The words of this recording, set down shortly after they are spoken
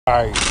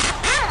Like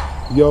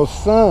your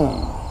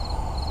son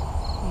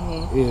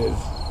is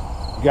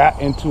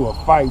got into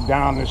a fight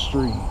down the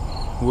street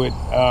with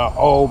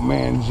old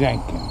man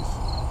Jenkins.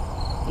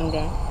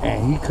 Okay.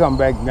 And he come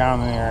back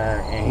down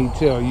there and he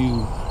tell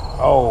you,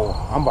 oh,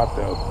 I'm about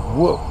to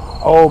whoop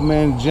old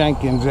man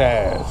Jenkins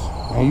ass.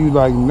 And you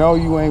like, no,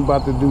 you ain't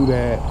about to do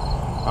that.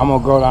 I'm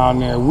gonna go down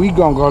there. We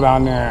gonna go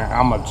down there and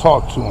I'm gonna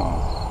talk to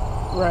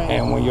him. Right.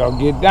 And when y'all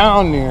get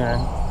down there,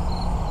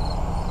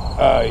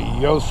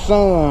 your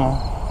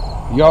son,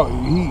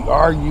 he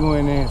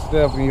arguing and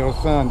stuff, and your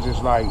son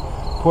just like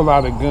pull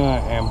out a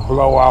gun and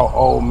blow out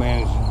old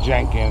man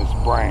Jenkins'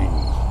 brains.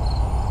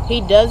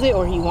 He does it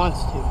or he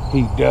wants to?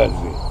 He does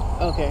it.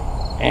 Okay.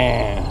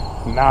 And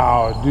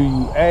now, do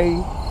you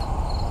A,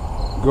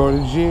 go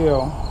to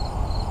jail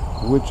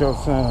with your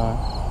son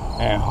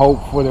and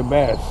hope for the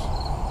best?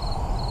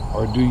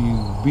 Or do you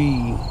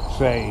B,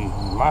 say,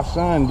 my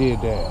son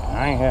did that,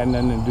 I ain't had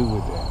nothing to do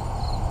with that?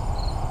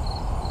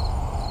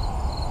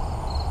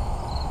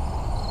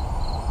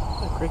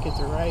 The crickets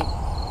are right.